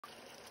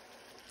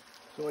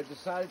So I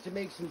decided to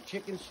make some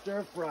chicken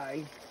stir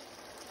fry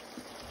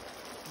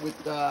with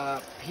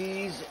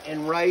peas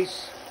and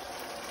rice.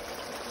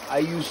 I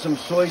used some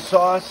soy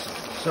sauce,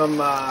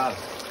 some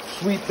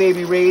Sweet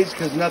Baby Ray's,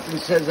 because nothing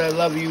says I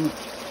love you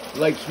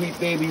like Sweet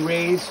Baby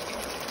Ray's.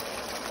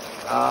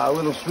 A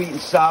little sweet and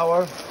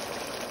sour.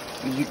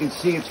 As you can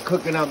see, it's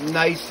cooking up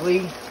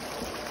nicely.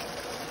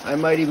 I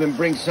might even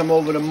bring some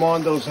over to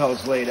Mondo's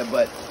house later,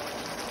 but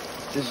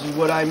this is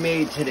what I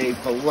made today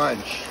for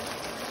lunch.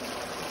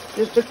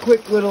 Just a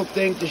quick little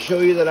thing to show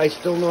you that I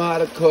still know how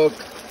to cook.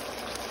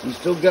 We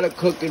still got a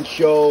cooking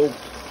show.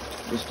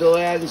 We're still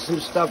adding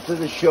some stuff to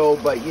the show,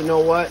 but you know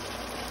what?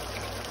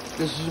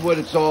 This is what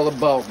it's all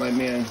about, my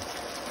man.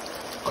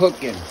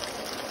 Cooking.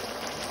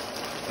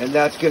 And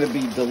that's going to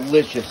be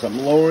delicious. I'm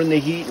lowering the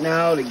heat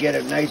now to get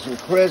it nice and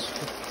crisp.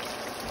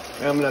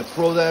 And I'm going to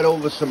throw that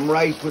over some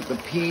rice with the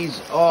peas.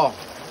 Oh,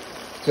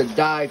 to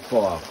die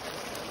for.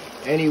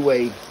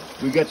 Anyway,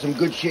 we got some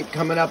good shit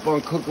coming up on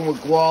Cooking with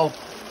Gual.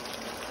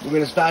 We're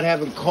going to start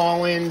having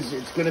call-ins.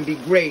 It's going to be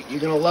great.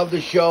 You're going to love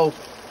the show.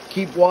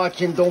 Keep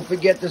watching. Don't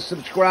forget to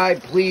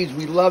subscribe, please.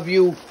 We love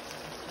you.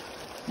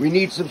 We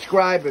need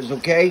subscribers,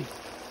 okay?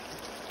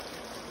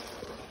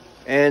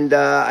 And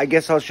I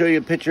guess I'll show you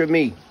a picture of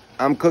me.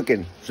 I'm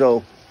cooking.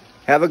 So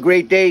have a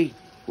great day.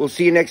 We'll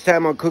see you next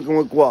time on Cooking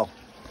with Gual.